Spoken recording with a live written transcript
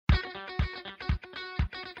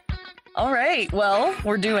All right, well,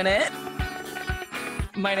 we're doing it.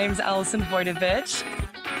 My name's Allison Voidovich.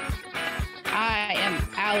 I am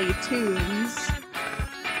Allie Toombs.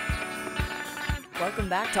 Welcome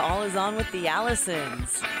back to All Is On with the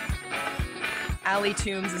Allisons. Allie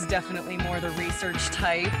Toombs is definitely more the research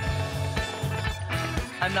type.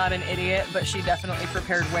 I'm not an idiot, but she definitely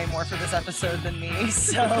prepared way more for this episode than me,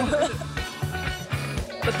 so...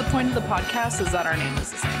 But the point of the podcast is that our name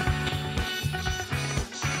is the same.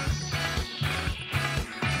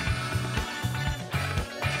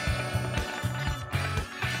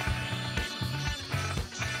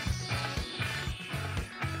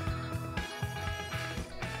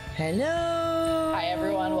 Hello. Hi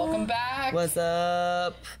everyone, welcome back. What's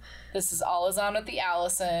up? This is All Is On with the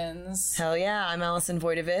Allisons. Hell yeah, I'm Allison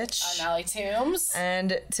Voidovich. I'm Allie Toombs.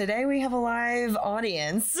 And today we have a live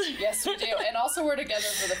audience. Yes, we do. And also we're together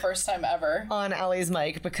for the first time ever. On Allie's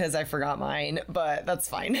mic because I forgot mine, but that's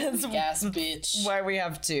fine. That's Yes, bitch. why we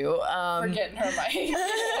have two. Forgetting her mic.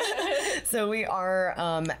 So we are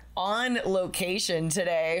on location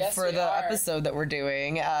today Yes, for we the are. episode that we're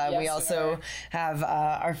doing. Yes, we we also are. have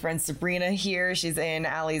our friend Sabrina here. She's in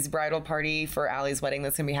Allie's bridal party for Allie's wedding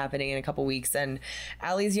that's going to be happening in a couple weeks. And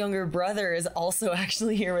Allie's younger brother is also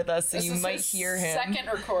actually here with us, so This you is might his hear him. second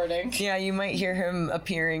recording. Yeah, you might hear him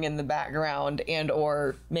appearing in the background, and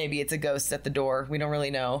or maybe it's a ghost at the door. We don't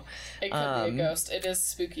really know. It could be a ghost. It is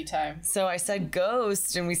spooky time. So I said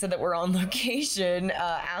ghost, and we said that we're on location.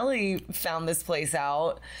 Allie found this place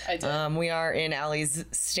out. I did. We are in Allie's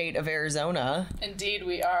state of Arizona. Indeed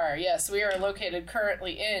we are. Yes, we are located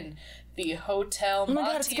currently in the Hotel my God,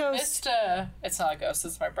 Monte it's a ghost. Vista. It's not a ghost,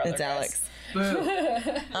 it's my brother. It's guys.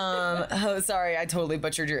 Alex. Oh, sorry, I totally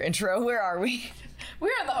butchered your intro. Where are we? We're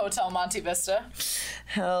in the Hotel Monte Vista.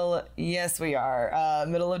 Hell, yes, we are.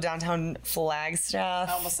 Middle of downtown Flagstaff.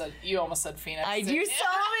 You almost said Phoenix. You saw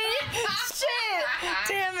me? Shit!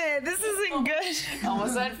 Damn it, this isn't good.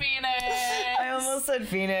 Almost said Phoenix. I almost said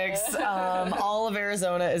Phoenix. All of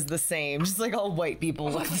Arizona is the same. Just like all white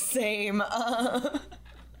people look the same.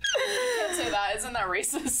 Can't say that. Isn't that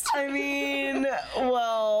racist? I mean,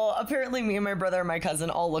 well, apparently me and my brother and my cousin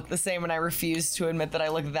all look the same, and I refuse to admit that I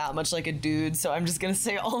look that much like a dude, so I'm just gonna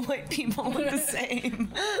say all white people look the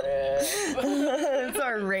same. It's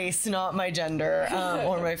our race, not my gender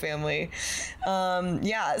or my family.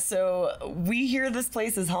 Yeah, so we hear this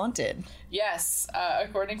place is haunted. Yes.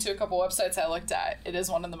 According to a couple websites I looked at, it is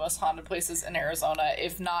one of the most haunted places in Arizona,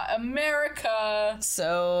 if not America.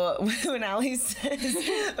 So when Allie says,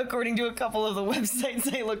 according to a couple of the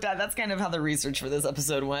websites I looked at, that's kind of how the research for this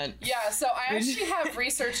episode went. Yeah, so I actually have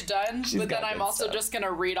research done, but got then I'm good also stuff. just going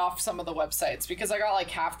to read off some of the websites because I got like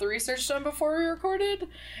half the research done before we recorded,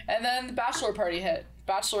 and then the bachelorette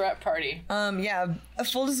party. Yeah,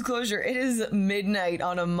 full disclosure, it is midnight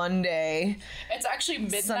on a Monday. It's actually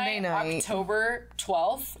Sunday midnight, night. October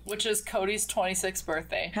 12th, which is Cody's 26th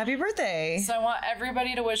birthday. Happy birthday. So I want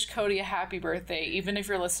everybody to wish Cody a happy birthday, even if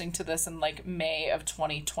you're listening to this in like May of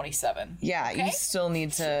 2027. Yeah, Okay? you still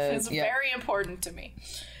need to. It's yeah. very important to me.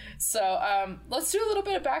 So let's do a little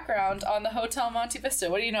bit of background on the Hotel Monte Vista.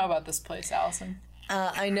 What do you know about this place, Allison?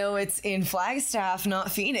 I know it's in Flagstaff,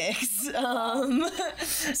 not Phoenix.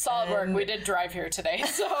 Solid work. We did drive here today,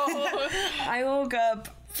 so I woke up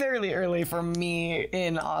fairly early for me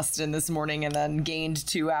in Austin this morning and then gained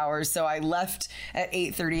 2 hours. So I left at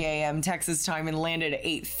 8:30 a.m. Texas time and landed at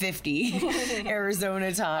 8:50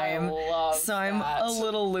 Arizona time. I love so I'm that. a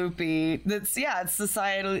little loopy.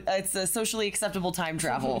 It's a socially acceptable time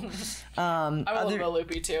travel. I'm a little bit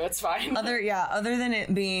loopy too. It's fine. Other than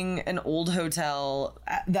it being an old hotel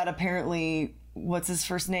that apparently, what's his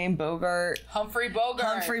first name? Bogart? Humphrey Bogart.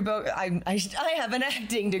 Humphrey Bogart. I have an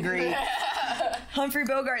acting degree. Humphrey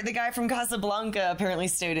Bogart, the guy from Casablanca, apparently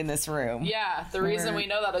stayed in this room. Yeah, the reason we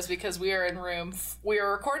know that is because we are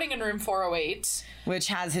recording in room 408. Which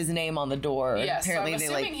has his name on the door. Yes, Apparently so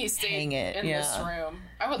I'm assuming he stayed hang it. in this room.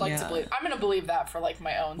 I would like to Yeah. believe. I'm going to believe that for like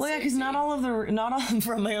my own. Well, yeah, because safety. not all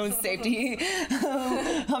from my own safety.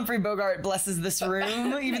 Humphrey Bogart blesses this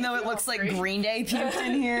room, even though it looks like Green Day puked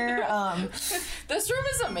in here. This room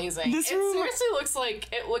is amazing. This It room- seriously looks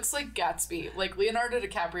like Gatsby. Like Leonardo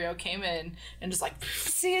DiCaprio came in and just like.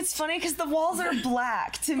 See, it's funny because the walls are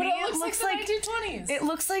black. To But me, it looks like the 1920s. It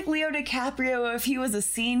looks like Leo DiCaprio if he was a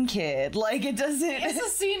scene kid. Like it doesn't. It's a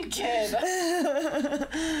scene kid.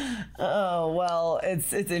 Oh well,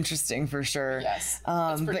 it's interesting for sure. Yes, it's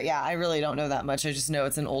But pretty- yeah, I really don't know that much. I just know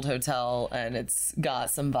it's an old hotel and it's got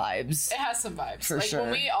some vibes. It has some vibes. For like sure.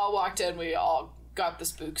 when we all walked in, we all got the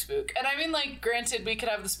spook. And I mean, like, granted, we could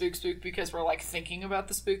have the spook because we're like thinking about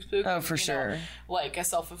the spook. Oh, for you know, sure. like a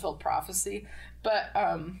self-fulfilled prophecy. But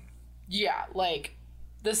yeah, like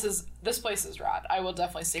this place is rad. I will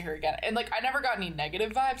definitely see her again. And like I never got any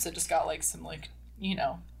negative vibes. I just got like some like, you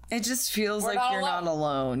know, It just feels like not you're alone. not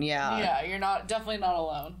alone. Yeah. yeah, you're definitely not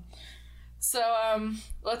alone. So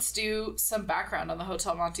let's do some background on the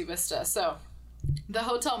Hotel Monte Vista. So the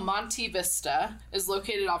Hotel Monte Vista is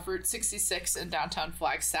located off Route 66 in downtown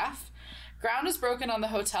Flagstaff. Ground was broken on the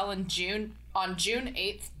hotel on June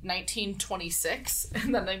 8th, 1926.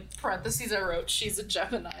 And then in parentheses I wrote, she's a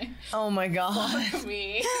Gemini. Oh my god.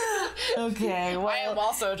 Me. Okay. Well, I am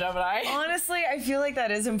also a Gemini. honestly, I feel like that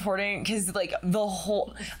is important because, like,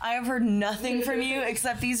 I have heard nothing from you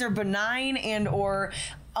except these are benign and or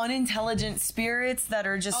unintelligent spirits that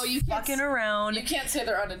are just fucking around. You can't say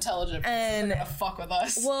they're unintelligent because And- they're gonna fuck with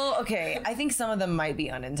us. Well, okay, I think some of them might be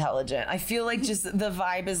unintelligent. I feel like just the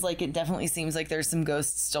vibe is like it definitely seems like there's some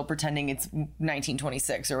ghosts still pretending it's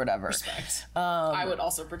 1926 or whatever. Respect. I would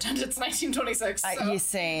also pretend it's 1926. So. Yeah,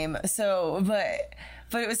 same. So, but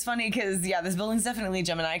it was funny because, yeah, this building's definitely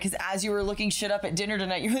Gemini because as you were looking shit up at dinner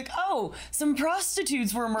tonight, you're like, oh, some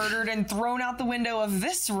prostitutes were murdered and thrown out the window of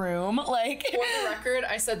this room. Like, For the record,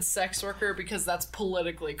 I said sex worker because that's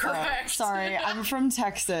politically correct. sorry, I'm from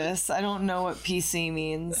Texas. I don't know what PC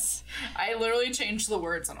means. I literally changed the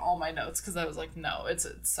words on all my notes because I was like, no, it's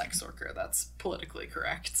a sex worker. That's politically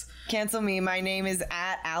correct. Cancel me. My name is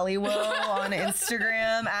 @Alleywo on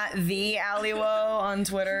Instagram, @the_Alleywo on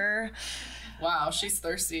Twitter. Wow, she's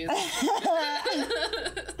thirsty.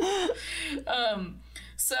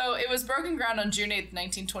 So it was broken ground on June 8th,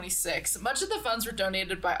 1926. Much of the funds were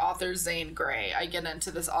donated by author Zane Grey. I get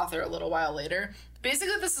into this author a little while later.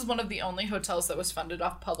 Basically, this is one of the only hotels that was funded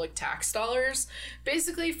off public tax dollars.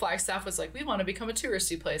 Basically, Flagstaff was like, we want to become a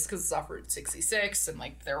touristy place because it's off Route 66 and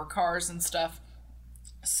like there were cars and stuff.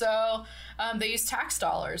 So they used tax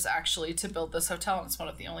dollars actually to build this hotel, and it's one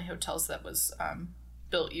of the only hotels that was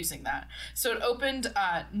built using that. So it opened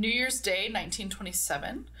New Year's Day,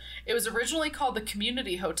 1927. It was originally called the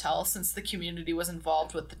Community Hotel since the community was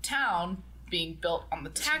involved with the town being built on the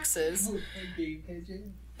taxes.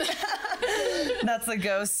 That's a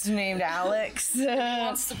ghost named Alex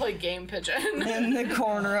Wants to play game pigeon. in the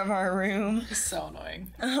corner of our room. So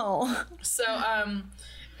annoying. Oh. So,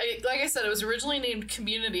 like I said, it was originally named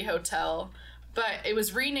Community Hotel, but it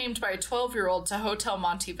was renamed by a 12-year-old to Hotel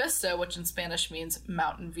Monte Vista, which in Spanish means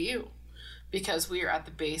mountain view, because we are at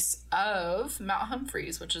the base of Mount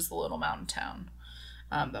Humphreys, which is the little mountain town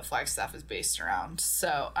that Flagstaff is based around.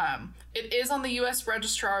 So it is on the U.S.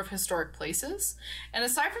 Registrar of Historic Places, and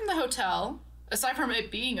aside from it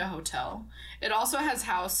being a hotel, it also has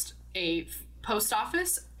housed a post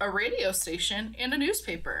office, a radio station, and a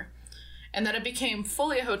newspaper. And then it became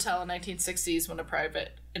fully a hotel in 1960s when a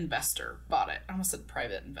private investor bought it. I almost said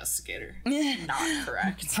private investigator. Not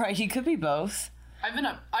correct. Right, he could be both.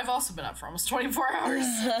 I've also been up for almost 24 hours.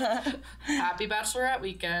 Happy Bachelorette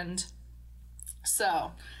weekend.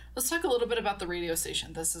 So, let's talk a little bit about the radio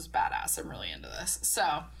station. This is badass. I'm really into this.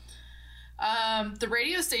 So, the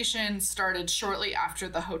radio station started shortly after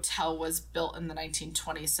the hotel was built in the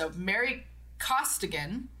 1920s. So, Mary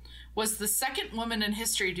Costigan was the second woman in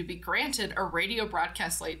history to be granted a radio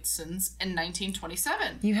broadcast license in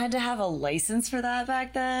 1927. You had to have a license for that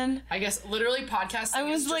back then? I guess literally podcasting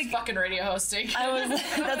is just fucking radio hosting.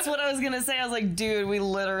 That's what I was gonna say. I was like, dude, we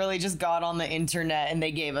literally just got on the internet and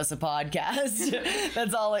they gave us a podcast.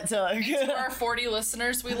 That's all it took. To our 40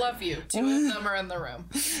 listeners, we love you. 2 of them are in the room.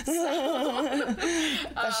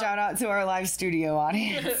 A shout out to our live studio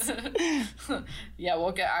audience. Yeah,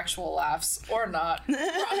 we'll get actual laughs or not.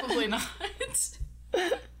 Probably not.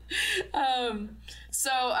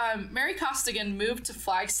 Mary Costigan moved to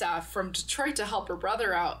Flagstaff from Detroit to help her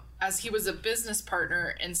brother out as he was a business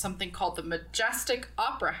partner in something called the Majestic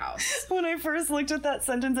Opera House. When I first looked at that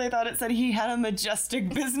sentence, I thought it said he had a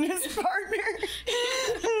majestic business partner.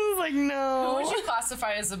 I was like, no. Who would you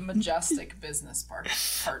classify as a majestic business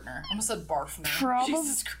partner? I almost said barf now.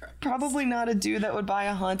 Jesus Christ. Probably not a dude that would buy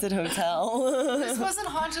a haunted hotel. This wasn't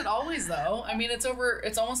haunted always, though. I mean, it's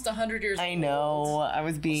almost 100 years old. I know. I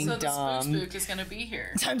was being so dumb. So the spook is going to be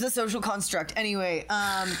here. Time's a social construct. Anyway,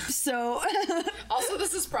 so... Also,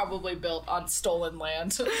 this is probably built on stolen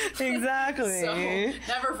land. Exactly. So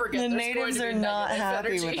never forget The there's natives going to are be not negative happy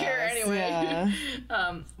energy with here us. anyway.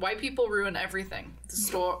 Yeah. White people ruin everything.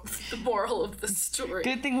 The moral of the story.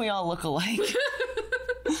 Good thing we all look alike.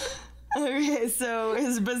 Okay, so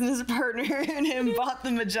his business partner and him bought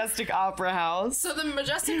the Majestic Opera House. So the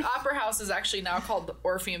Majestic Opera House is actually now called the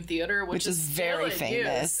Orpheum Theater, which is very still in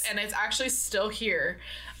famous. use, and it's actually still here.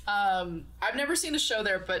 I've never seen a show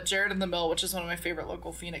there, but Jared and the Mill, which is one of my favorite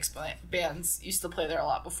local Phoenix bands, used to play there a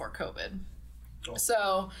lot before COVID.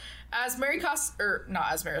 So, as Mary Costigan's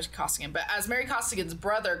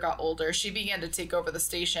brother got older, she began to take over the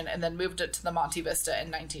station and then moved it to the Monte Vista in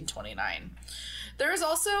 1929. There is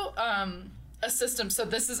also a system. So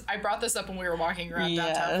I brought this up when we were walking around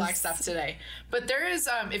downtown Flagstaff today. But there is,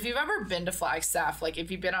 if you've ever been to Flagstaff, like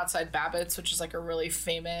if you've been outside Babbitt's, which is like a really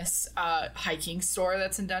famous hiking store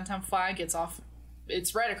that's in downtown Flag, it's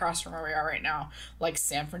right across from where we are right now, like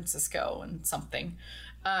San Francisco and something.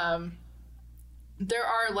 There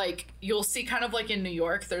are, like, you'll see kind of like in New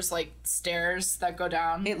York, there's like stairs that go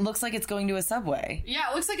down. It looks like it's going to a subway.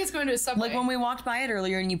 Yeah, it looks like it's going to a subway. Like when we walked by it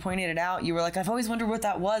earlier and you pointed it out, you were like, I've always wondered what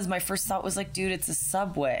that was. My first thought was like, dude, it's a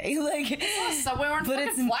subway. Like, it's not a subway, we're in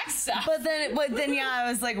fucking Flagstaff. But then, yeah,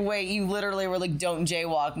 I was like, wait, you literally were like, don't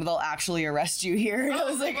jaywalk, they'll actually arrest you here. And I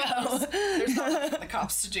was like, oh. There's not enough for the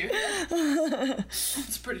cops to do.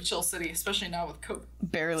 It's a pretty chill city, especially now with COVID.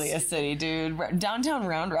 Barely a city, dude. Downtown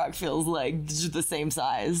Round Rock feels like the same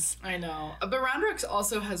size. I know. But Round Rock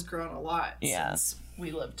also has grown a lot since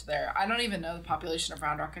we lived there. I don't even know the population of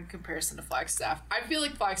Round Rock in comparison to Flagstaff. I feel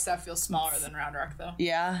like Flagstaff feels smaller than Round Rock, though.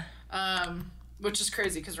 Yeah. Which is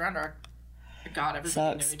crazy, because Round Rock, God,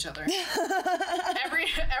 everybody knew each other. Every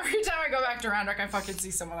time I go back to Round Rock, I fucking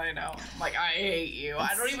see someone I know. I'm like, I hate you.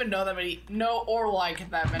 I don't even know or like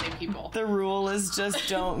that many people. The rule is just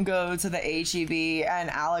don't go to the HEB,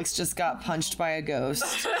 and Alex just got punched by a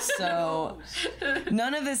ghost. So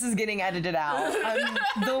none of this is getting edited out. I'm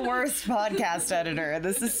the worst podcast editor.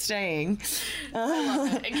 This is staying.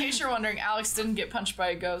 In case you're wondering, Alex didn't get punched by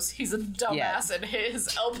a ghost. He's a dumbass and hit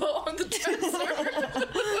his elbow on the dresser.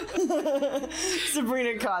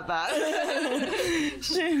 Sabrina caught that.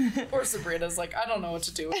 Poor Sabrina's like, I don't know what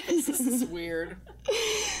to do with this. This is weird.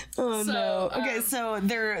 Oh no. Okay, so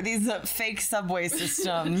these fake subway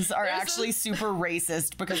systems are actually super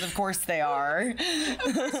racist, because of course they are. Of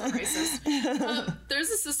course they're racist. There's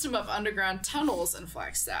a system of underground tunnels in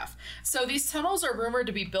Flagstaff. So these tunnels are rumored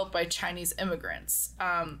to be built by Chinese immigrants.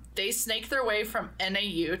 They snake their way from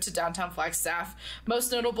NAU to downtown Flagstaff.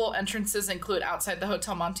 Most notable entrances include outside the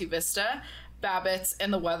Hotel Monte Vista, Babbitt's,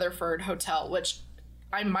 and the Weatherford Hotel, which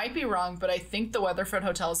I might be wrong, but I think the Weatherford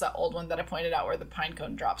Hotel is that old one that I pointed out where the pine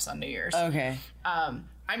cone drops on New Year's. Okay. I'm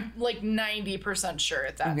like 90% sure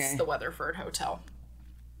that's the Weatherford Hotel.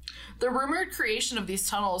 The rumored creation of these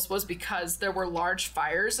tunnels was because there were large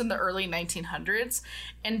fires in the early 1900s,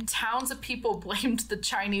 and towns of people blamed the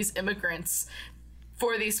Chinese immigrants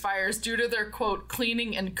for these fires due to their, quote,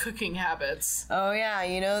 cleaning and cooking habits. Oh, yeah.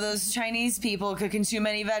 You know, those Chinese people cooking too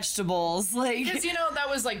many vegetables. Like, because, you know, that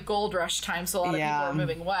was like gold rush time, so a lot of people were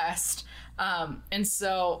moving west. And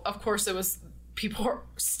so, of course, it was... people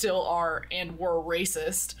still are and were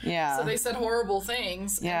racist. Yeah. So they said horrible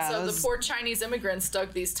things. Yeah. And so the poor Chinese immigrants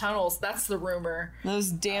dug these tunnels. That's the rumor. Those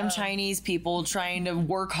damn Chinese people trying to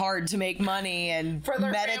work hard to make money and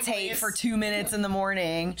meditate families. For 2 minutes in the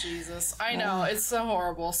morning. Jesus. I know. It's so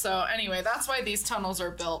horrible. So anyway, that's why these tunnels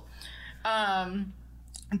are built.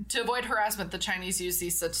 To avoid harassment, the Chinese use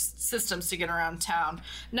these systems to get around town.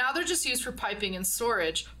 Now they're just used for piping and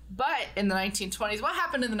storage. But in the 1920s, what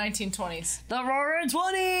happened in the 1920s? The Roaring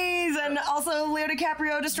 20s! And also Leo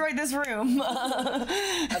DiCaprio destroyed this room.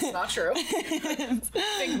 That's not true.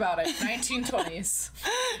 Think about it. 1920s.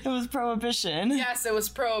 It was Prohibition. Yes, it was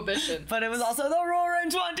Prohibition. But it was also the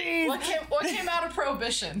Roaring 20s! What came out of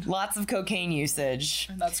Prohibition? Lots of cocaine usage.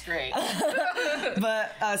 That's great.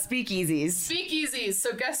 But speakeasies. Speakeasies.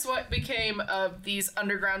 So guess what became of these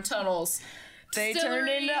underground tunnels? They turned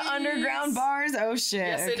into underground bars? Oh, shit.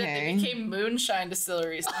 Yes, they did. They became moonshine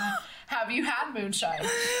distilleries. Have you had moonshine?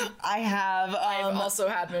 I have. I've also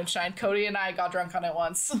had moonshine. Cody and I got drunk on it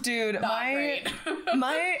once. Dude, my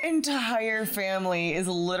entire family is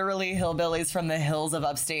literally hillbillies from the hills of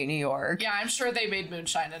upstate New York. Yeah, I'm sure they made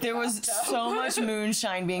moonshine. There was so much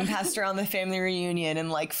moonshine being passed around the family reunion,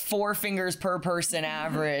 and like 4 fingers per person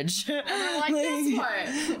average. And they're like, guess what?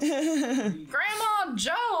 Grandma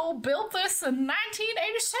Joe built this in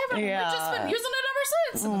 1987. Yeah. We've just been using it ever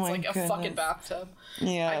since. And it's like a fucking bathtub.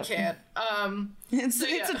 Yeah. I can't.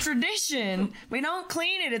 It's a tradition. We don't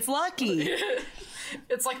clean it. It's lucky.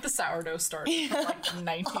 It's like the sourdough starter from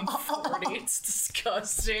like 1940. It's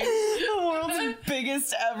disgusting. The world's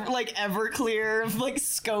biggest Everclear of like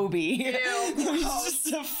SCOBY. Ew. It's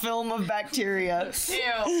just a film of bacteria.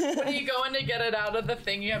 Ew. When you go in to get it out of the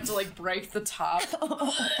thing, you have to like break the top.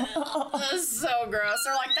 That's so gross.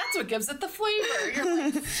 They're like, that's what gives it the flavor. You're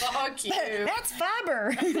like, fuck you. That's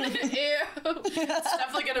fiber. Ew. It's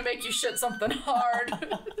definitely gonna make you shit something hard.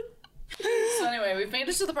 So anyway, we've made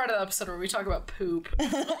it to the part of the episode where we talk about poop.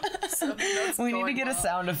 So that's We need to going get a well.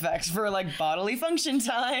 sound effect for like bodily function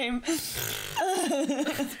time.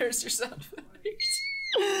 There's your sound effect.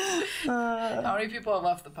 How many people have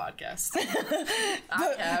left the podcast?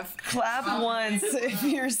 I have. Clap once if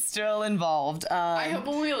you're still involved. I hope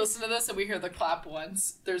when we listen to this and we hear the clap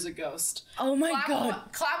once, there's a ghost. Oh my Clap, god.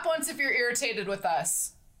 clap once if you're irritated with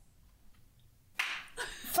us.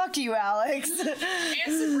 Fuck you, Alex.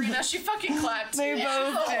 And Sabrina, she fucking clapped. They too.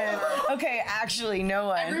 both did. Okay, actually, no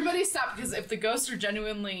one. Everybody stop, because if the ghosts are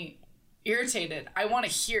genuinely irritated, I want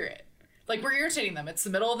to hear it. Like, we're irritating them. It's the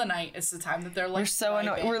middle of the night. It's the time that they're like. We're so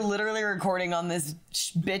annoyed. vibing. We're literally recording on this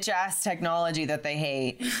bitch ass technology that they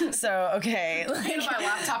hate. So, okay. I had my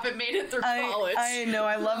laptop. It made it through college. I know,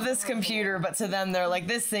 I love this computer, but to them, they're like,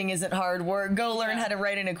 this thing isn't hard work. Go learn how to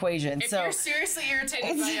write an equation. If So, you're seriously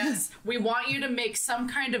irritated by us, we want you to make some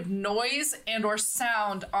kind of noise and or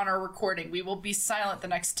sound on our recording. We will be silent the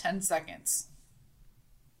next 10 seconds.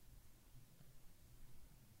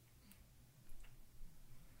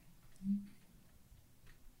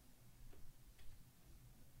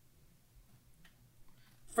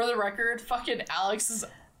 For the record, fucking Alex is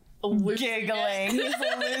losing it. giggling. He's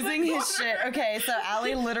losing his shit. Okay, so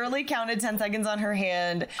Allie literally counted 10 seconds on her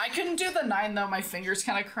hand. I couldn't do the 9 though. My fingers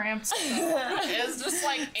kind of cramped. So it's just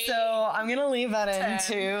like 8. So I'm gonna leave that in 10.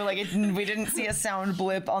 too. Like we didn't see a sound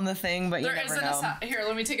blip on the thing, but you There never isn't know. a sound. Here,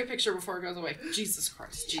 let me take a picture before it goes away. Jesus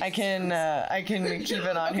Christ. Jesus I can keep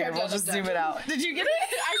it on Okay, here. I'm We'll done, just I'm zoom done. it out. Did you get it?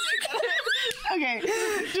 I did get it. Okay,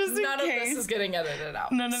 just in None of case. this is getting edited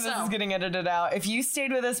out. None of this is getting edited out. If you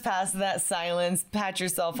stayed with us past that silence, pat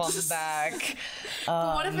yourself on the back.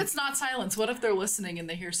 But what if it's not silence? What if they're listening and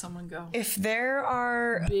they hear someone go? If there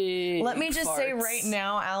are, let me just say right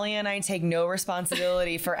now, Allie and I take no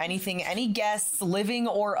responsibility for anything any guests, living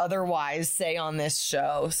or otherwise, say on this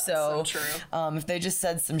show. So true. If they just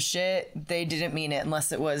said some shit, they didn't mean it,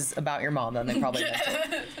 unless it was about your mom. Then they probably meant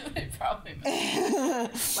it. They probably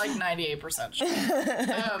like 98% sure.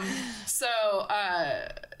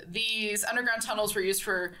 These underground tunnels were used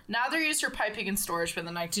for, now they're used for piping and storage, but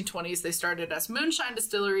in the 1920s they started as moonshine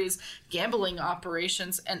distilleries, gambling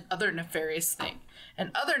operations, and other nefarious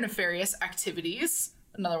activities.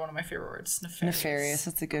 Another one of my favorite words, Nefarious.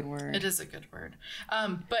 That's a good word. It is a good word.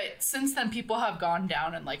 But since then, people have gone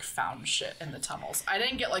down and like found shit in the tunnels. I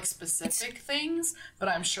didn't get like specific things, but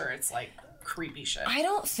I'm sure it's like creepy shit. I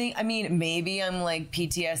don't think, I mean, maybe I'm like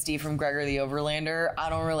PTSD from Gregor the Overlander. I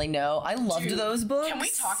don't really know. I loved Dude, those books. Can we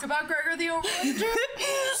talk about Gregor the Overlander?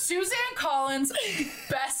 Suzanne Collins,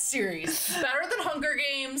 best series. Better than Hunger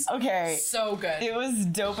Games. Okay. So good. It was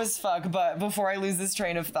dope as fuck, but before I lose this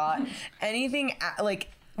train of thought, anything, like,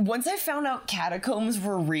 once I found out catacombs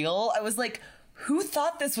were real, I was like, who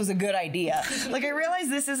thought this was a good idea? Like, I realize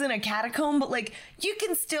this isn't a catacomb, but like, you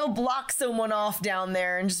can still block someone off down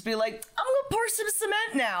there and just be like, I'm gonna pour some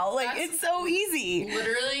cement now. Like, That's- it's so easy.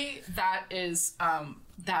 Literally, that is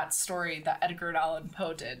that story that Edgar Allan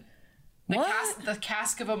Poe did. The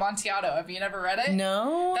Cask of Amontillado. Have you never read it?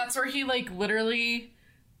 No? That's where he like literally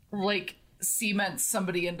like cements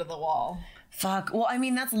somebody into the wall. Fuck. Well, I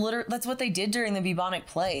mean, that's what they did during the bubonic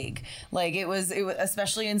plague. Like it was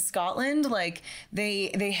especially in Scotland. Like they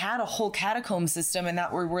had a whole catacomb system, and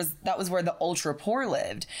that was where the ultra poor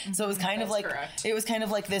lived. So it was kind of That's like correct. it was kind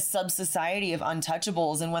of like this sub society of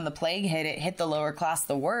untouchables. And when the plague hit, it hit the lower class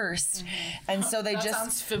the worst. And so they That just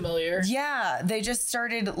sounds familiar. yeah, they just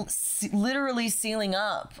started literally sealing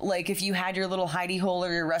up. Like if you had your little hidey hole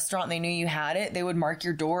or your restaurant, and they knew you had it, they would mark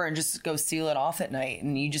your door and just go seal it off at night,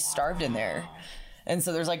 and you just starved in there. And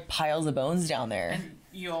so there's like piles of bones down there.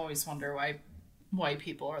 You always wonder why white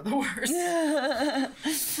people are the worst.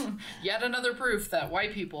 Yet another proof that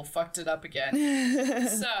white people fucked it up again.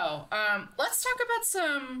 So, let's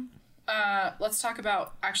talk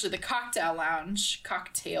about actually the cocktail lounge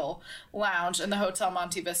in the Hotel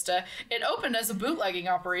Monte Vista. It opened as a bootlegging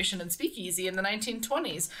operation and speakeasy in the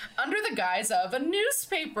 1920s under the guise of a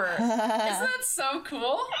newspaper. Isn't that so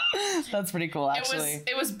cool? That's pretty cool, actually.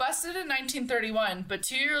 It was busted in 1931, but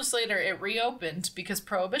 2 years later it reopened because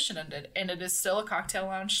Prohibition ended, and it is still a cocktail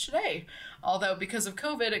lounge today. Although because of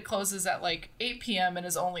COVID, it closes at like 8 p.m. and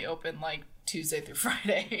is only open like Tuesday through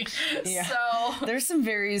Friday. Yeah. So There's some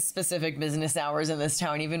very specific business hours in this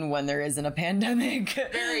town, even when there isn't a pandemic.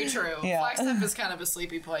 very true. Yeah. Flagstaff is kind of a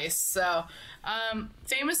sleepy place. So,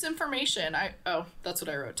 famous information. That's what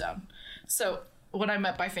I wrote down. So what I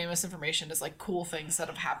meant by famous information is like cool things that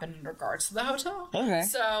have happened in regards to the hotel. Okay.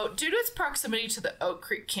 So due to its proximity to the Oak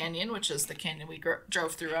Creek Canyon, which is the canyon we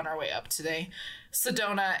drove through on our way up today,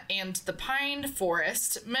 Sedona, and the Pine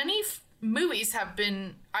Forest, many movies have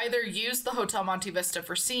been either used the Hotel Monte Vista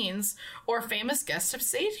for scenes or famous guests have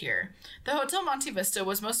stayed here. The Hotel Monte Vista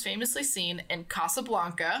was most famously seen in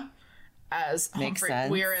Casablanca as Makes Humphrey.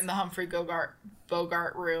 sense. We are in the Humphrey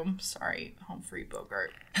Bogart room. Sorry, Humphrey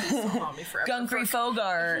Bogart. Still call me forever. Gunkry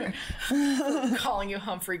Fogart. Calling you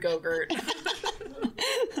Humphrey Gogurt.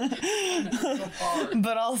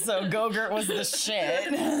 But also, Gogurt was the shit.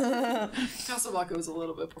 Casablanca was a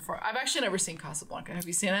little bit before. I've actually never seen Casablanca. Have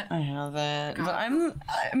you seen it? I haven't. But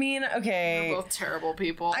okay. We're both terrible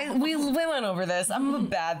people. We went over this. I'm a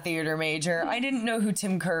bad theater major. I didn't know who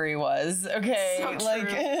Tim Curry was. Okay. So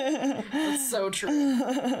true. That's so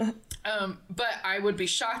true. But I would be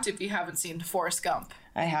shocked if you haven't seen Forrest Gump.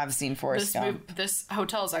 I have seen Forrest Gump. This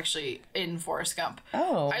hotel is actually in Forrest Gump.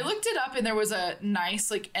 Oh. I looked it up and there was a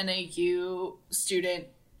nice NAU student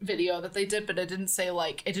video that they did, but it didn't say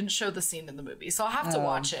it didn't show the scene in the movie. So I'll have to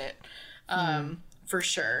watch it for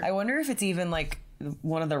sure. I wonder if it's even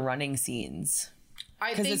one of the running scenes.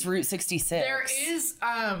 Because it's Route 66. There is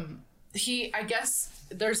I guess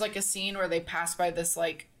there's a scene where they pass by this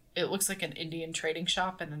it looks like an Indian trading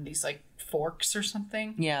shop and then these forks or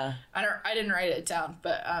something. Yeah. I didn't write it down,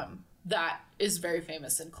 but that is very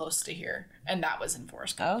famous and close to here, and that was in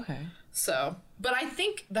Forrest Gump. Oh, okay. So, but I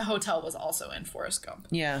think the hotel was also in Forrest Gump.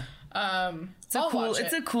 Yeah. It's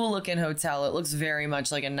a cool looking hotel. It looks very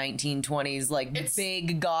much like a 1920s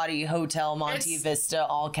big gaudy hotel, Monte Vista,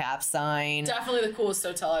 all cap sign. Definitely the coolest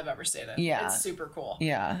hotel I've ever stayed in. Yeah. It's super cool.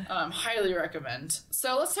 Yeah. Highly recommend.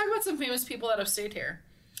 So let's talk about some famous people that have stayed here.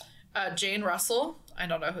 Jane Russell. I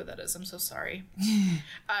don't know who that is. I'm so sorry.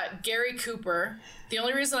 Gary Cooper. The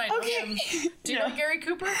only reason I know him... Do you know Gary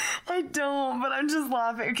Cooper? I don't, but I'm just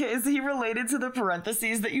laughing. Okay, is he related to the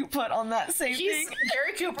parentheses that you put on that same thing?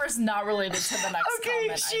 Gary Cooper's not related to the next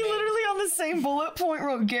comment she I made. literally on the same bullet point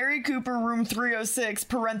wrote Gary Cooper, room 306,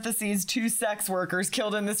 parentheses, 2 sex workers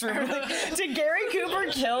killed in this room. Did Gary Cooper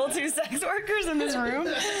kill 2 sex workers in this room?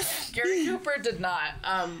 Gary Cooper did not.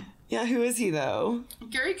 Yeah, who is he though?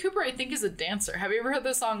 Gary Cooper, I think, is a dancer. Have you ever heard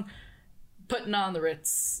the song "Putting on the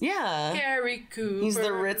Ritz"? Yeah. Gary Cooper. He's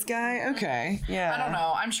the Ritz guy? Okay. Yeah. I don't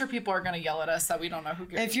know. I'm sure people are going to yell at us that we don't know who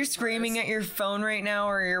Gary If you're Cooper screaming is. at your phone right now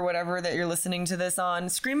or your whatever that you're listening to this on,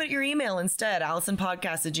 scream at your email instead,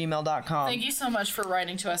 AllisonPodcast@gmail.com. Thank you so much for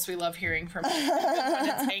writing to us. We love hearing from you when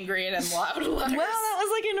it's angry and in loud letters. Well, that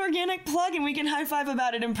was like an organic plug and we can high five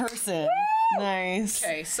about it in person. Woo! Nice.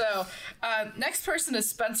 Okay, so next person is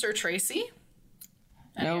Spencer Tracy.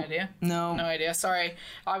 Any idea? No. No idea. Sorry.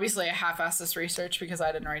 Obviously, I half-assed this research because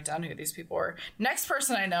I didn't write down who these people were. Next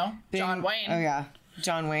person I know, John Wayne. Oh, yeah.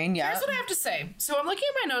 John Wayne, yeah. Here's what I have to say. So I'm looking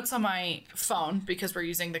at my notes on my phone because we're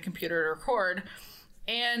using the computer to record,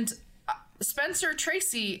 and Spencer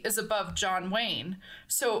Tracy is above John Wayne.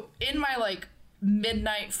 So in my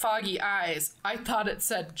midnight foggy eyes, I thought it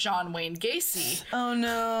said John Wayne Gacy. Oh,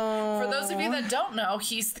 no. For those of you that don't know,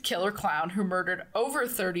 he's the killer clown who murdered over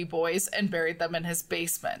 30 boys and buried them in his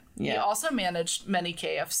basement. Yeah. He also managed many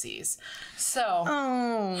KFCs. So,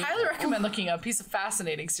 highly recommend looking up. He's a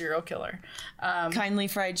fascinating serial killer. Kindly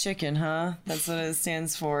Fried Chicken, huh? That's what it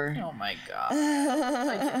stands for. Oh my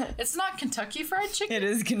god. It's not Kentucky Fried Chicken? It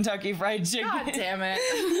is Kentucky Fried Chicken. God damn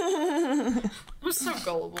it. I'm so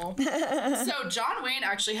gullible. So John Wayne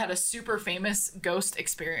actually had a super famous ghost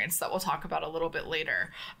experience that we'll talk about a little bit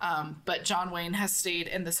later. But John Wayne has stayed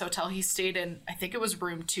in this hotel. He stayed in, I think it was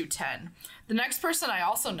room 210. The next person I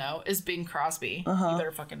also know is Bing Crosby. You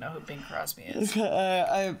better fucking know who Bing Crosby is.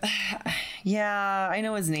 Yeah, I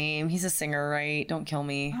know his name. He's a singer, right? Don't kill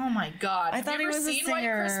me. Oh my god. I thought he was a seen White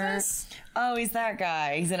singer. Christmas? Oh, he's that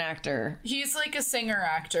guy. He's an actor. He's like a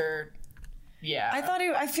singer-actor. Yeah.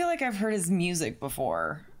 I feel like I've heard his music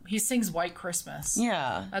before. He sings White Christmas.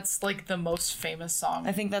 Yeah. That's like the most famous song.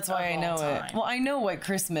 I think that's why I know it. Well, I know White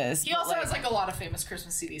Christmas. He also has a lot of famous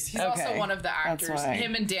Christmas CDs. He's also one of the actors.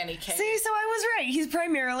 Him and Danny Kaye. See, so I was right. He's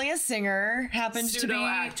primarily a singer. Happened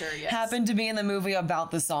to be in the movie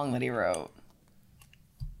about the song that he wrote.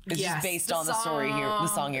 It's just based on the story here. The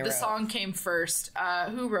song he wrote. The song came first.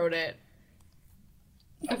 Who wrote it?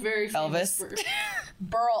 A very famous Elvis.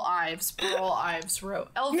 Burl Ives. Burl Ives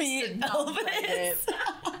wrote. Elvis did not write it.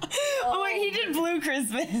 Oh wait, he did Blue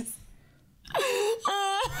Christmas.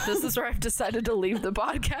 This is where I've decided to leave the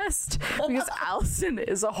podcast because Allison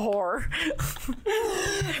is a whore.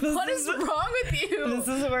 What is wrong with you? This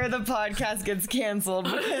is where the podcast gets canceled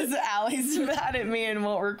because Allie's mad at me and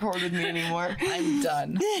won't record with me anymore. I'm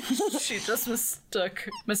done. She just mistook.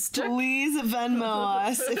 Please Venmo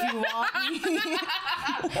us if you want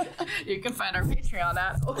me. You can find our Patreon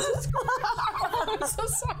at. Oh, I'm so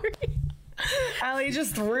sorry. Allie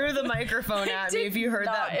just threw the microphone at me if you heard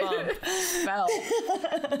that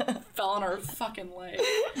bump. Fell on our fucking leg.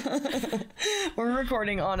 We're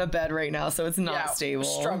recording on a bed right now, so it's not stable.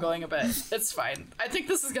 Struggling a bit. It's fine. I think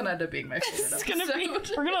this is gonna end up being my favorite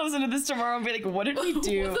episode. We're gonna listen to this tomorrow and be like, what did we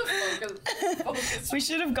do? What the fuck is We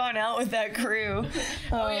should have gone out with that crew.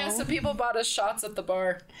 Oh yeah, so people bought us shots at the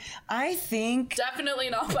bar. I think, Definitely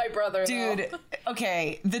not my brother, dude, though.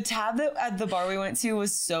 okay, the tab that at the bar we went to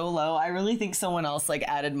was so low. I really think someone else like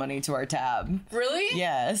added money to our tab. Really?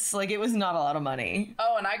 Yes, like it was not a lot of money.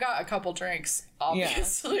 Oh, and I got a couple drinks,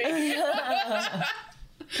 obviously. It's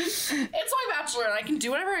my bachelor, and I can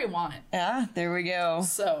do whatever I want. Yeah, there we go.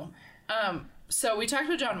 So we talked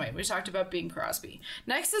about John Wayne. We talked about Bing Crosby.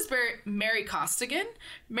 Next is Mary Costigan.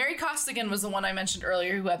 Mary Costigan was the one I mentioned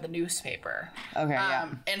earlier who had the newspaper. Okay, yeah.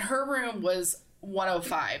 And her room was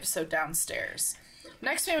 105, so downstairs.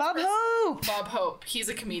 Next famous Bob person- Hope! Bob Hope. He's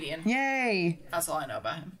a comedian. Yay! That's all I know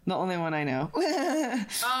about him. The only one I know.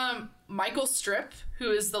 Michael Stripp,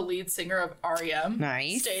 who is the lead singer of R.E.M.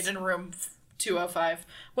 Nice. Stayed in room 205.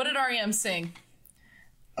 What did R.E.M. sing?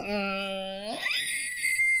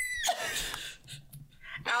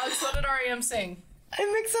 Alex, what did R.E.M. sing? I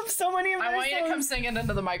mix up so many of my I want you to songs. come sing it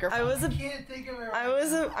into the microphone. I was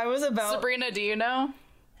about Sabrina, do you know?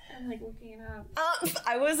 I'm like looking it up.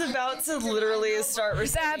 I was about to literally start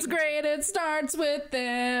reciting. That's great. It starts with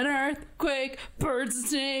an earthquake, birds and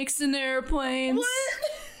snakes and airplanes.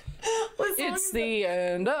 What song It's is the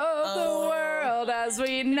end of the world as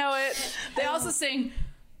we know it. They also sing,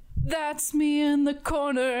 that's me in the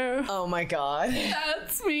corner. Oh my god.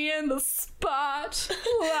 That's me in the spotlight,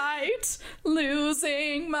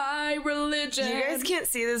 losing my religion. You guys can't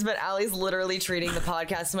see this, but Allie's literally treating the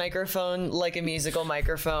podcast microphone like a musical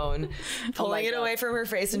microphone, pulling it God. away from her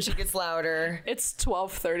face and she gets louder. It's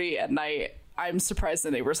 12:30 at night. I'm surprised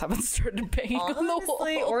the neighbors haven't started banging on the walls.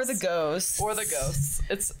 Honestly, or the ghosts. Or the ghosts.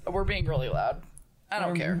 We're being really loud. I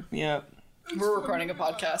don't care. Yep. We're recording a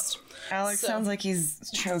podcast. Alex So- sounds like he's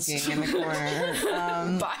choking in the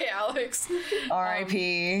corner. Bye, Alex.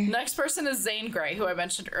 R.I.P. Next person is Zane Grey, who I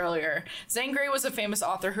mentioned earlier. Zane Grey was a famous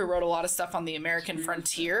author who wrote a lot of stuff on the American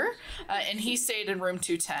frontier, and he stayed in room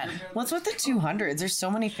 210. What's with the 200s? There's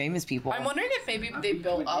so many famous people. I'm wondering if maybe they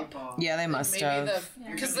built up. Yeah, they must have.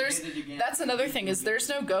 Because that's another thing is there's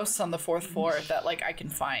no ghosts on the 4th floor that like I can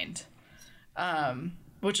find.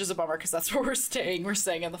 Which is a bummer because that's where we're staying. We're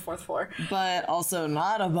staying on the 4th floor. But also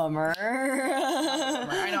not a bummer.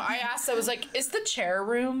 I know. I asked, I was like, is the chair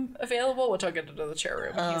room available? Which I'll get into the chair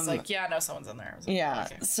room. And he's like, yeah, no, someone's in there. I was like, Yeah,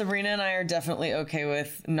 okay. Sabrina and I are definitely okay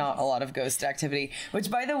with not a lot of ghost activity.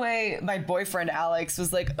 Which, by the way, my boyfriend Alex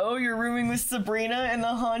was like, "Oh, you're rooming with Sabrina in the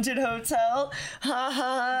haunted hotel? Ha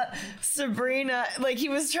ha, Sabrina!" Like he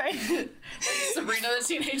was trying to. Sabrina the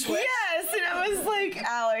Teenage Witch. Yes, and I was like,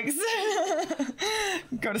 Alex,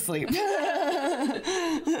 go to sleep.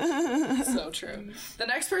 So true. The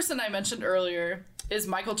next person I mentioned earlier is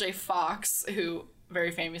Michael J. Fox, who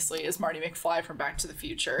very famously is Marty McFly from Back to the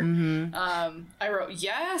Future. I wrote,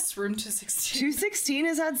 yes, room 216. 216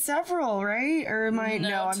 has had several, right? Or am I?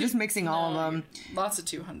 No, I'm just mixing all of them. Lots of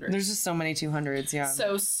 200. There's just so many 200s, yeah.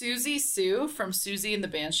 So Susie Sue from Susie and the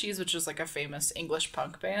Banshees, which was like a famous English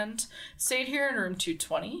punk band, stayed here in room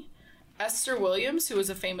 220. Esther Williams, who was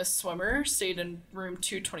a famous swimmer, stayed in room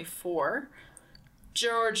 224.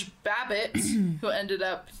 George Babbitt, who ended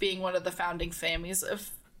up being one of the founding families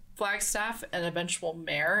of Flagstaff, an eventual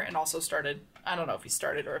mayor, and also started, I don't know if he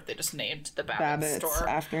started or if they just named the Babbitt Babbitt's store.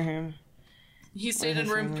 after him. He stayed in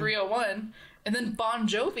room 301. And then Bon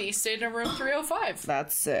Jovi stayed in room 305.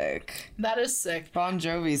 That's sick. That is sick. Bon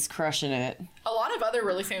Jovi's crushing it. A lot of other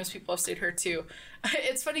really famous people have stayed here too.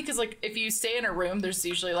 It's funny because like if you stay in a room, there's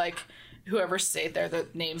usually like whoever stayed there, the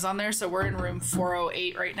names on there. So we're in room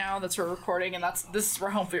 408 right now. That's where we're recording, and this is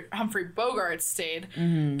where Humphrey Bogart stayed.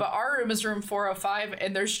 But our room is room 405,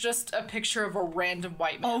 and there's just a picture of a random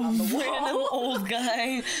white man on the wall. Random old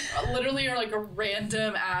guy. Literally, or like a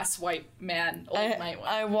random ass white man, old white one.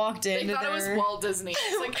 I walked They into thought it was their... Walt Disney.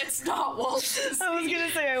 It's like it's not Walt Disney. I was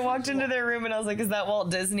gonna say I walked into their room and I was like, "Is that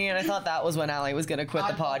Walt Disney?" And I thought that was when Allie was gonna quit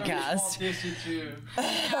the podcast.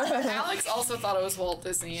 Alex also thought it was Walt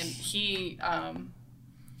Disney, and he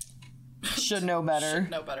Should know better.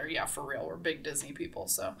 should know better. Yeah, for real. We're big Disney people,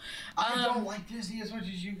 so. I don't like Disney as much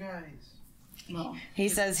as you guys. No, He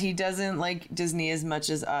says he doesn't like Disney as much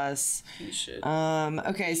as us. he should.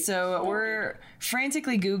 Okay, so we're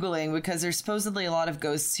frantically Googling because there's supposedly a lot of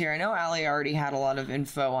ghosts here. I know Allie already had a lot of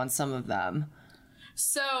info on some of them.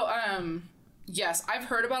 So, yes, I've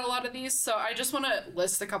heard about a lot of these, so I just want to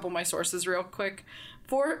list a couple of my sources real quick.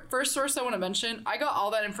 First source I want to mention, I got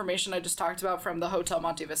all that information I just talked about from the Hotel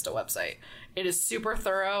Monte Vista website. It is super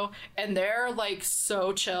thorough, and they're like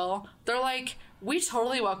so chill. They're like, we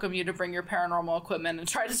totally welcome you to bring your paranormal equipment and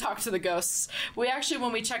try to talk to the ghosts. We actually,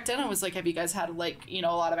 when we checked in, I was like, have you guys had like, a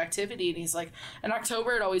lot of activity? And he's like, in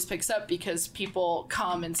October it always picks up because people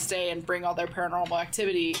come and stay and bring all their paranormal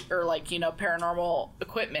activity or like, paranormal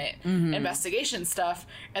equipment, investigation stuff,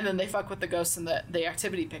 and then they fuck with the ghosts and the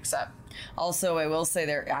activity picks up. Also, I will say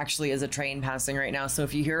there actually is a train passing right now, so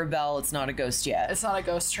if you hear a bell, it's not a ghost yet. It's not a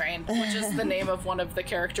ghost train, which is the name of one of the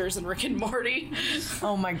characters in Rick and Morty.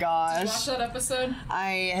 Oh my gosh. Watch that episode?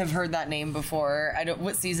 I have heard that name before.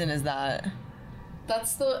 What season is that?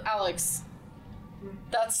 That's the Alex.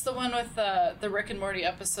 That's the one with the Rick and Morty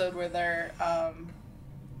episode where they're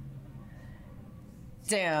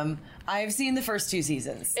Damn. I've seen the first 2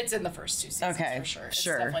 seasons. It's in the first 2 seasons, Okay, for sure.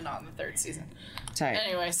 sure. It's definitely not in the 3rd season. Tight.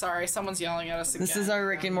 Anyway, sorry, someone's yelling at us again. This is our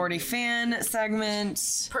Rick and Morty fan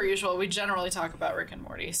segment. Per usual, we generally talk about Rick and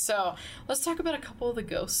Morty. So let's talk about a couple of the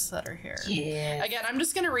ghosts that are here. Yeah. Again, I'm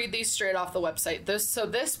just going to read these straight off the website. This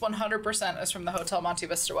 100% is from the Hotel Monte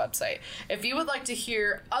Vista website. If you would like to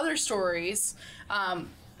hear other stories,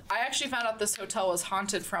 I actually found out this hotel was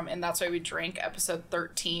haunted from And That's Why We Drink, episode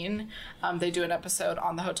 13. They do an episode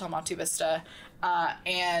on the Hotel Monte Vista,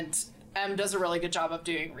 and M does a really good job of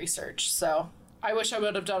doing research. So I wish I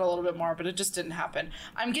would have done a little bit more, but it just didn't happen.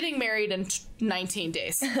 I'm getting married in 19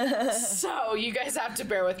 days, so you guys have to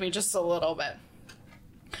bear with me just a little bit.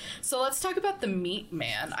 So let's talk about the Meat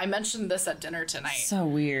Man. I mentioned this at dinner tonight. So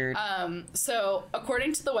weird. So,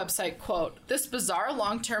 according to the website, quote, this bizarre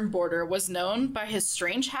long-term boarder was known by his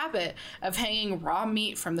strange habit of hanging raw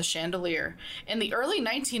meat from the chandelier. In the early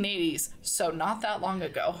 1980s, so not that long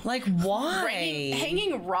ago. Like, why?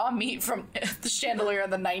 Hanging raw meat from the chandelier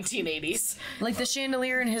in the 1980s. Like the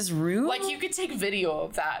chandelier in his room? Like, you could take video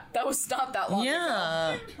of that. That was not that long ago.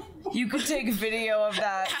 Yeah. You could take video of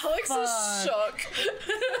that. Alex is shook.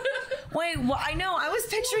 Wait, I know. I was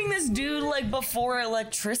picturing this dude like before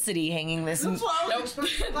electricity hanging this. That's what I was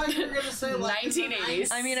expecting. Like you were gonna say, like 1980s.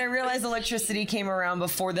 I mean, I realized electricity came around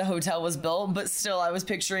before the hotel was built, but still, I was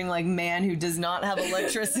picturing like man who does not have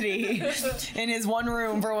electricity in his one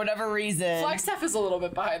room for whatever reason. Flagstaff is a little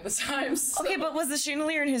bit behind the times. So. Okay, but was the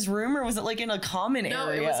chandelier in his room or was it like in a common No,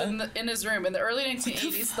 area? it was in his room. In the early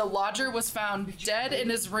 1980s, the lodger was found dead in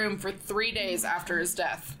his room for 3 days after his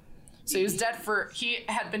death. So he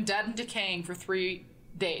had been dead and decaying for 3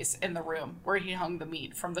 days in the room where he hung the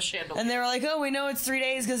meat from the chandelier. And they were like, oh, we know it's 3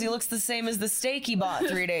 days because he looks the same as the steak he bought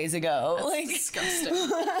 3 days ago. Like, disgusting.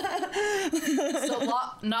 So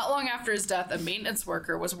not long after his death, a maintenance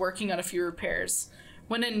worker was working on a few repairs.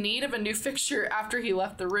 When in need of a new fixture after he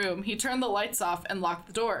left the room, he turned the lights off and locked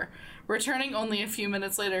the door. Returning only a few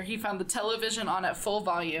minutes later, he found the television on at full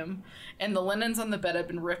volume, and the linens on the bed had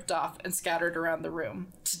been ripped off and scattered around the room.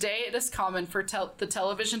 Today, it is common for the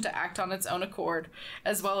television to act on its own accord,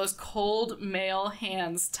 as well as cold male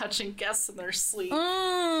hands touching guests in their sleep.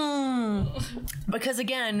 Because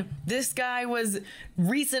again, this guy was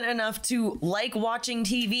recent enough to like watching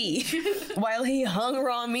TV while he hung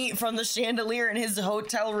raw meat from the chandelier in his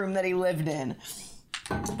hotel room that he lived in.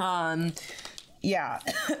 Yeah.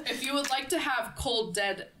 If you would like to have cold,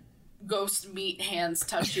 dead ghost meat hands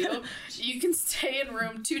touch you, you can stay in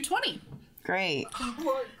room 220. Great.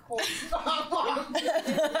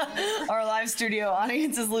 Our live studio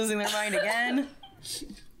audience is losing their mind again.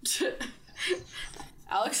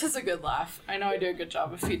 Alex has a good laugh. I know I do a good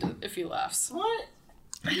job if he laughs. What?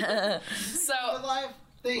 So Life.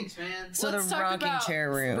 Thanks, man. So let's the talk rocking about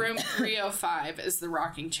chair room. Room 305 is the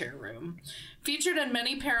rocking chair room. Featured in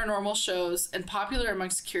many paranormal shows and popular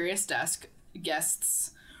amongst curious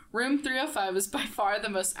guests, Room 305 is by far the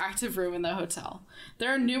most active room in the hotel.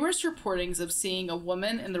 There are numerous reportings of seeing a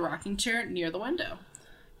woman in the rocking chair near the window.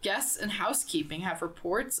 Guests and housekeeping have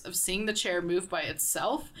reports of seeing the chair move by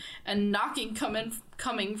itself and knocking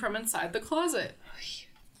coming from inside the closet.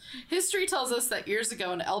 History tells us that years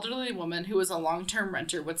ago, an elderly woman who was a long-term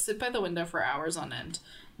renter would sit by the window for hours on end.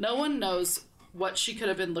 No one knows what she could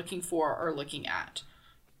have been looking for or looking at.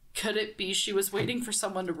 Could it be she was waiting for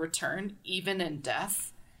someone to return, even in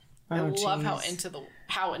death? I love how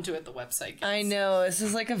into it the website gets. I know, this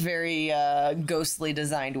is like a very ghostly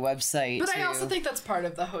designed website. But too. I also think that's part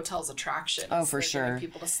of the hotel's attraction. Oh, for They're sure. getting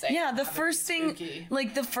people to stay. Yeah, and the have it first be thing,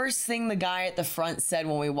 spooky. the guy at the front said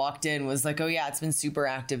when we walked in was like, oh yeah, it's been super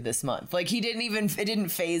active this month. Like, it didn't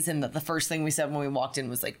faze him that the first thing we said when we walked in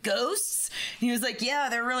was like, ghosts? And he was like, yeah,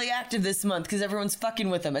 they're really active this month because everyone's fucking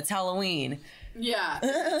with them. It's Halloween. Yeah,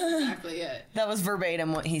 that's exactly it. That was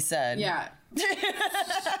verbatim what he said. Yeah.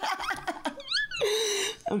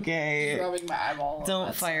 Okay. rubbing my eyeball.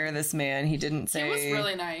 Don't fire this man. He didn't say. It was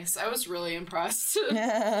really nice. I was really impressed.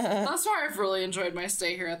 Thus far, I've really enjoyed my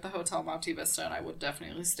stay here at the Hotel Monte Vista, and I would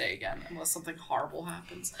definitely stay again unless something horrible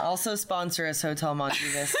happens. Also sponsor us, Hotel Monte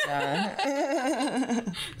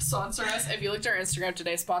Vista. Sponsor us. If you looked at our Instagram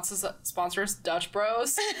today, sponsor us, Dutch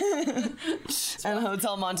Bros. And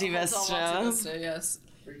Hotel Monte Vista. Hotel Monte Vista, yes.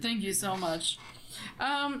 Thank you so much.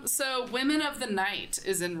 So Women of the Night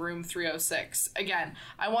is in room 306. Again,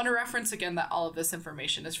 I want to reference again that all of this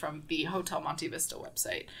information is from the Hotel Monte Vista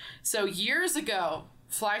website. So years ago,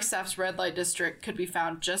 Flagstaff's red light district could be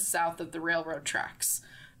found just south of the railroad tracks.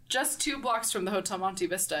 Just 2 blocks from the Hotel Monte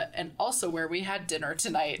Vista, and also where we had dinner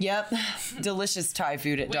tonight. Yep. Delicious Thai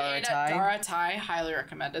food at We Dara ate Thai. at Dara Thai. Highly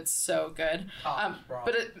recommend. It's so good.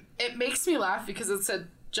 But it makes me laugh because it said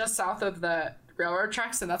just south of the railroad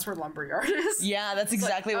tracks, and that's where Lumberyard is. Yeah, that's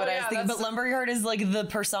exactly what I was thinking. But that's Lumberyard is like the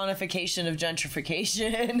personification of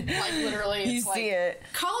gentrification. like literally, You it's like see it.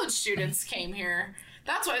 college students came here.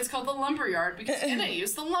 That's why it's called the Lumberyard, because in it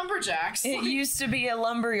used the lumberjacks. It used to be a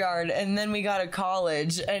lumberyard, and then we got a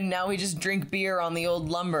college, and now we just drink beer on the old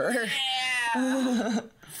lumber. Yeah.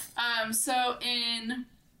 So in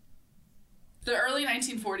the early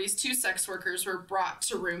 1940s, 2 sex workers were brought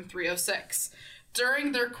to room 306.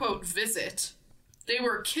 During their, quote, visit, they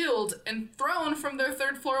were killed and thrown from their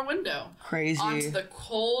 3rd floor window. Crazy. Onto the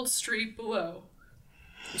cold street below.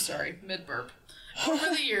 I'm sorry, mid-burp. Over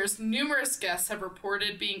the years, numerous guests have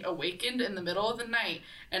reported being awakened in the middle of the night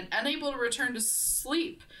and unable to return to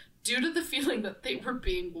sleep due to the feeling that they were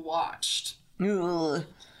being watched. Ugh.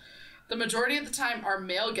 The majority of the time, our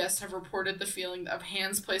male guests have reported the feeling of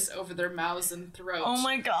hands placed over their mouths and throat. Oh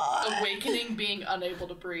my god. Awakening, being unable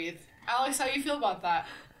to breathe. Alex, how you feel about that?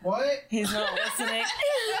 What? He's not listening.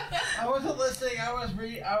 I wasn't listening. I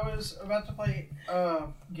was about to play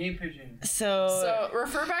Game Pigeon. So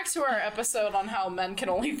refer back to our episode on how men can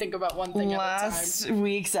only think about one thing last at a time.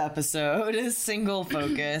 week's episode is single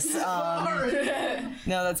focus. No,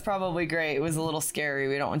 that's probably great. It was a little scary.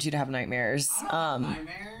 We don't want you to have nightmares. Nightmares?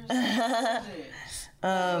 What is it?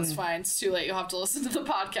 That's fine. It's too late. You'll have to listen to the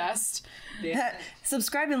podcast.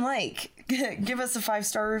 Subscribe and like. Give us a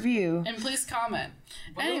 5-star review. And please comment.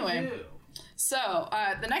 Will Anyway, do. so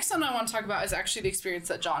the next one I want to talk about is actually the experience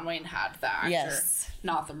that John Wayne had, the actor, Yes.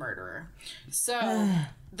 not the murderer. So,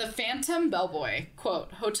 the Phantom Bellboy,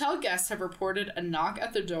 quote, hotel guests have reported a knock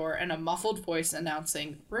at the door and a muffled voice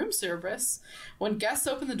announcing room service. When guests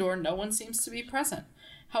open the door, no one seems to be present.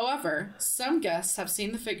 However, some guests have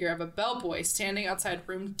seen the figure of a bellboy standing outside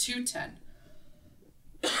room 210.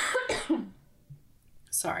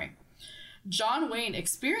 Sorry. John Wayne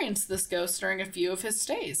experienced this ghost during a few of his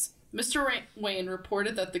stays. Mr. Wayne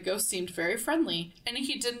reported that the ghost seemed very friendly, and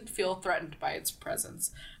he didn't feel threatened by its presence.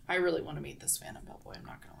 I really want to meet this Phantom Bellboy, I'm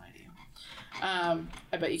not going to lie to you. I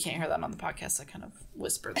bet you can't hear that on the podcast. I kind of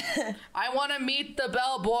whispered that. I want to meet the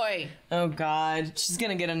bellboy. Oh god. She's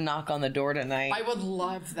gonna get a knock on the door tonight. I would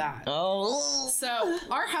love that. Oh. So,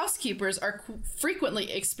 our housekeepers are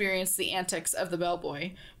frequently experience the antics of the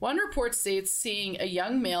bellboy. One report states seeing a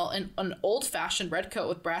young male in an old-fashioned red coat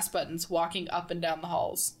with brass buttons walking up and down the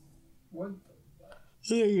halls. What?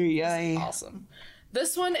 Awesome.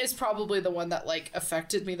 This one is probably the one that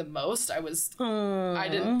affected me the most. I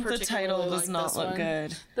didn't particularly The title does like not this look one.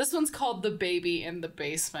 good. This one's called The Baby in the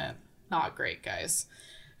Basement. Not great, guys.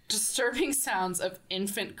 Disturbing sounds of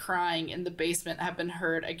infant crying in the basement have been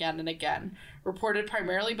heard again and again. Reported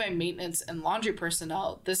primarily by maintenance and laundry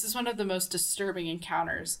personnel, this is one of the most disturbing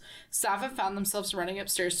encounters. Staff have found themselves running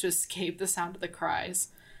upstairs to escape the sound of the cries.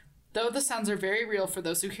 Though the sounds are very real for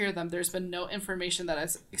those who hear them, there's been no information that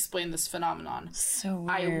has explained this phenomenon. So weird.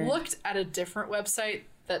 I looked at a different website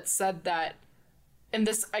that said that, and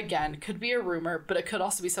this, again, could be a rumor, but it could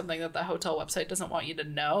also be something that the hotel website doesn't want you to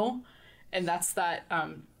know, and that's that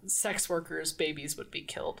sex workers' babies would be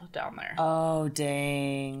killed down there. Oh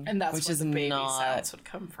dang. And that's which where is the baby not. sounds would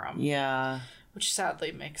come from. Yeah. Which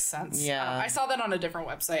sadly makes sense. Yeah. I saw that on a different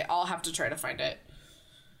website. I'll have to try to find it.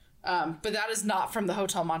 But that is not from the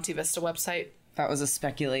Hotel Monte Vista website. That was a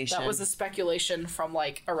speculation. That was a speculation from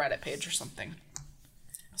a Reddit page or something.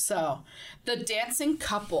 So, the dancing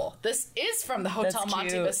couple. This is from the Hotel That's Monte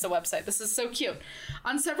cute. Vista website. This is so cute.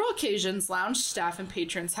 On several occasions, lounge staff and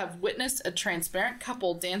patrons have witnessed a transparent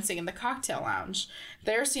couple dancing in the cocktail lounge.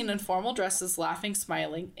 They are seen in formal dresses, laughing,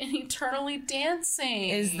 smiling, and eternally dancing.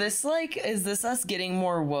 Is this us getting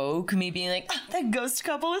more woke? Me being like, oh, that ghost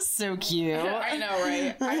couple is so cute. I know,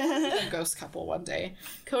 right? I want to be a ghost couple one day.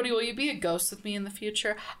 Cody, will you be a ghost with me in the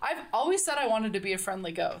future? I've always said I wanted to be a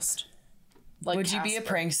friendly ghost. Like Would you be a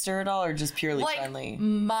Casper. prankster at all, or just purely Like friendly?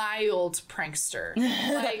 mild prankster,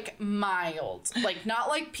 like mild, like not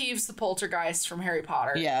like Peeves the Poltergeist from Harry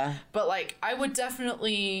Potter. Yeah. But like I would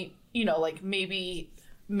definitely, you know, like maybe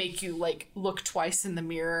make you like look twice in the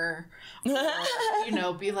mirror, or, you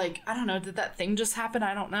know, be like, I don't know, did that thing just happen?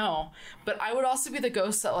 I don't know. But I would also be the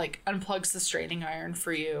ghost that like unplugs the straightening iron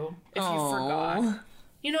for you if you forgot.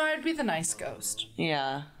 You know, I'd be the nice ghost.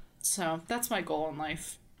 Yeah. So that's my goal in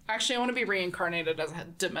life. Actually, I want to be reincarnated as a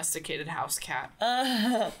domesticated house cat.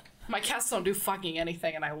 My cats don't do fucking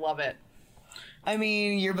anything, and I love it. I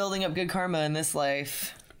mean, you're building up good karma in this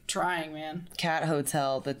life. Trying, man. Cat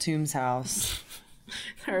Hotel, the Tombs house.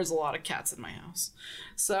 There's a lot of cats in my house.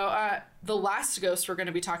 So, the last ghost we're going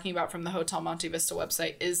to be talking about from the Hotel Monte Vista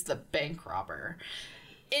website is the bank robber.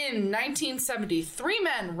 In 1970, 3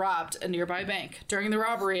 men robbed a nearby bank. During the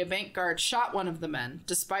robbery, a bank guard shot one of the men.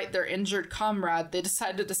 Despite their injured comrade, they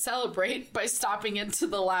decided to celebrate by stopping into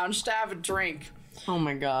the lounge to have a drink. Oh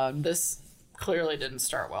my god. This clearly didn't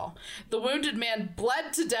start well. The wounded man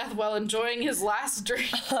bled to death while enjoying his last drink.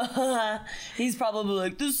 He's probably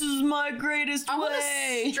like, this is my greatest I want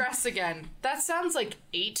way. to stress again. That sounds like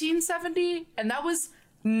 1870, and that was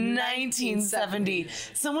 1970.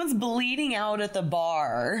 Someone's bleeding out at the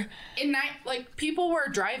bar. Like people were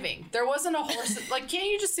driving. There wasn't a horse. Like, can't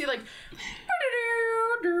you just see like?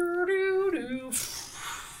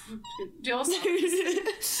 Do you also-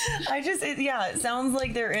 It sounds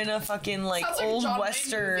like they're in a fucking like Sounds like old John Wayne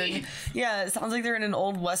western. movie. Yeah, it sounds like they're in an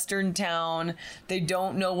old western town. They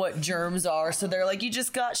don't know what germs are, so they're like, "You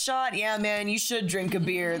just got shot? Yeah, man, you should drink a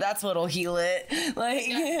beer. That's what'll heal it." Like,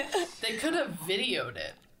 They could have videoed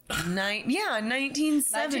it.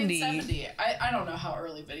 1970. 1970. I don't know how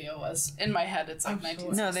early video was. In my head, it's like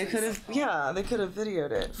 1970. No, they could have. Yeah, they could have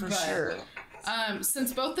videoed it for sure.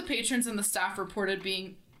 Since both patrons and staff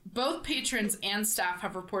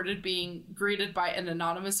have reported being greeted by an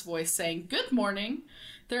anonymous voice saying, "Good morning."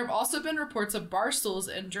 There have also been reports of bar stools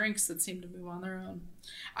and drinks that seem to move on their own.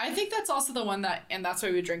 I think that's also the one that, and that's why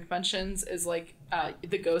we drink mentions, is like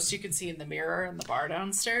the ghost you can see in the mirror in the bar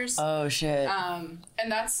downstairs. Oh shit. And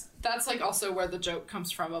that's like also where the joke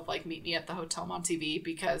comes from of like meet me at the Hotel Montev,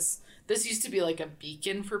 because this used to be like a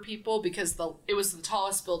beacon for people because it was the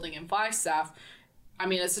tallest building in Flagstaff. I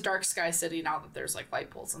mean, it's a dark sky city now that there's like light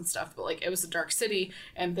poles and stuff, but like it was a dark city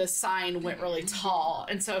and the sign went really tall.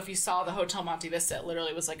 And so if you saw the Hotel Monte Vista, it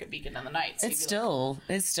literally was like a beacon in the night. So it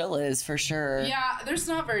still is for sure. Yeah, there's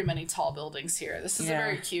not very many tall buildings here. This is a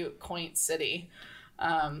very cute, quaint city.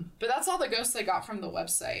 But that's all the ghosts I got from the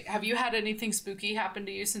website. Have you had anything spooky happen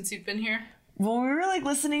to you since you've been here? Well, we were like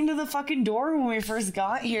listening to the fucking door when we first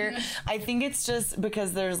got here. I think it's just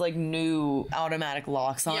because there's like new automatic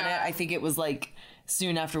locks on it. I think it was like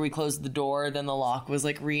soon after we closed the door, then the lock was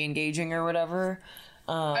like re-engaging or whatever.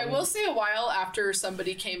 I will say a while after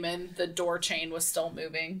somebody came in, the door chain was still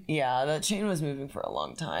moving. Yeah, that chain was moving for a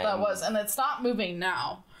long time. And it's not moving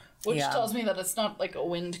now, which tells me that it's not like a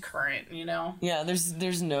wind current, you know? Yeah,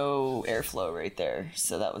 there's no airflow right there,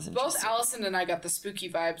 so that was interesting. Both Allison and I got the spooky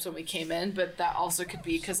vibes when we came in, but that also could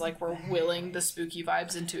be because like we're willing the spooky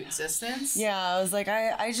vibes into existence. Yeah, I was like,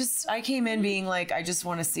 I came in being like, I just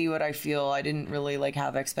want to see what I feel. I didn't really like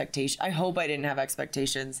have expectations. I hope I didn't have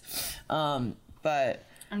expectations, but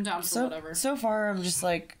I'm down for whatever. So far, I'm just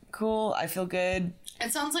like, cool. I feel good.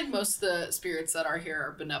 It sounds like most of the spirits that are here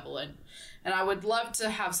are benevolent. And I would love to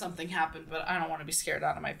have something happen, but I don't want to be scared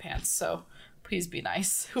out of my pants. So please be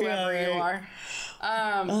nice, whoever you are.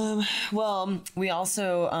 Well, we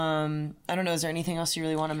also, I don't know, is there anything else you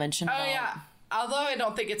really want to mention? Oh, yeah. Although I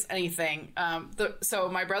don't think it's anything. So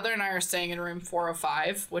my brother and I are staying in room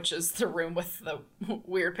 405, which is the room with the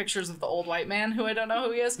weird pictures of the old white man who I don't know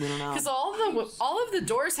who he is. Because all of the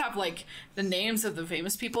doors have like the names of the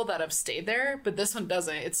famous people that have stayed there, but this one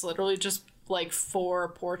doesn't. It's literally just like 4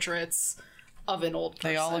 portraits of an old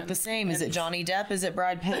person. They all look the same. Is it Johnny Depp? Is it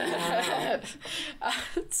Brad Pitt? I don't know.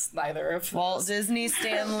 It's neither of those. Walt Disney,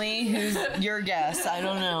 Stanley, who's your guess? I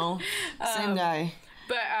don't know. Same guy.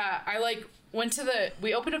 But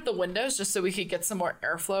we opened up the windows just so we could get some more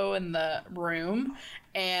airflow in the room,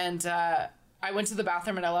 and I went to the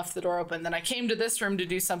bathroom and I left the door open. Then I came to this room to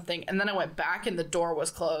do something, and then I went back and the door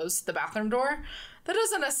was closed, the bathroom door. That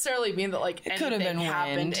doesn't necessarily mean that like anything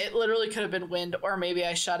happened. Wind. It literally could have been wind, or maybe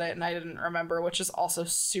I shut it and I didn't remember, which is also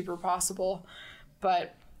super possible.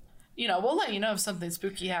 But we'll let you know if something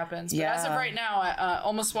spooky happens. But as of Yeah. right now, at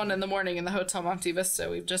almost 1 a.m. in the Hotel Monte Vista,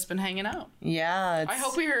 we've just been hanging out. Yeah. I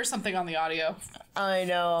hope we hear something on the audio. I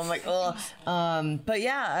know. I'm like, oh. But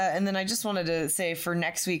yeah, and then I just wanted to say for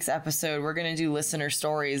next week's episode, we're gonna do listener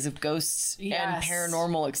stories of ghosts and Yes.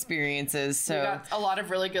 paranormal experiences. So We got a lot of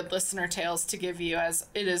really good listener tales to give you, as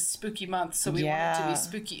it is spooky month, so we want it to Yeah. be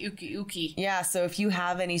spooky ooky ooky. yeah, so if you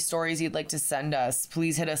have any stories you'd like to send us,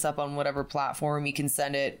 please hit us up on whatever platform you can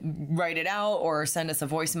send it, write it out, or send us a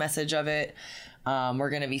voice message of it. We're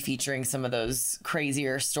going to be featuring some of those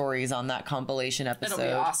crazier stories on that compilation episode. It'll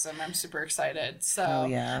be awesome. I'm super excited. So, Oh,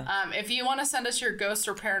 yeah. if you want to send us your ghost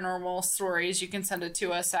or paranormal stories, you can send it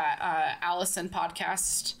to us at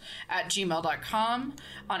AllisonPodcast@gmail.com.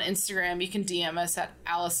 On Instagram, you can DM us at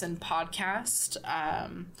AllisonPodcast.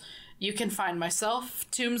 You can find myself,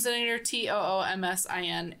 Toomsinator,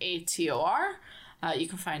 TOOMSINATOR. You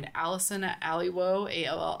can find Allison at Alliwo,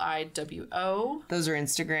 ALLIWO. Those are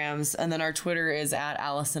Instagrams. And then our Twitter is at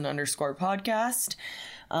Allison_podcast.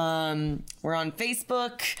 We're on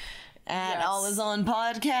Facebook at Yes. All Is On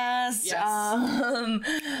Podcast.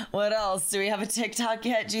 Yes. What else? Do we have a TikTok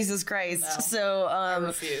yet? Jesus Christ. No. So, I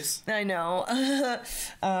refuse. I know.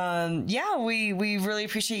 Yeah, we really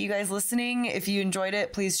appreciate you guys listening. If you enjoyed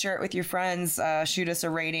it, please share it with your friends. Shoot us a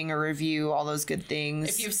rating, a review, all those good things.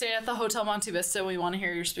 If you've stayed at the Hotel Monte Vista, we want to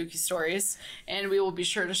hear your spooky stories, and we will be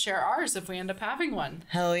sure to share ours if we end up having one.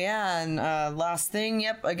 Hell yeah. And last thing,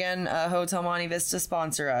 again, Hotel Monte Vista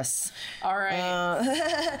sponsor us. All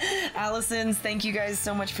right. Allisons, thank you guys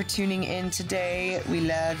so much for tuning in today. We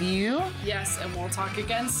love you. Yes, and we'll talk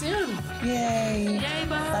again soon. Yay. Yay,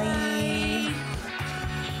 bye.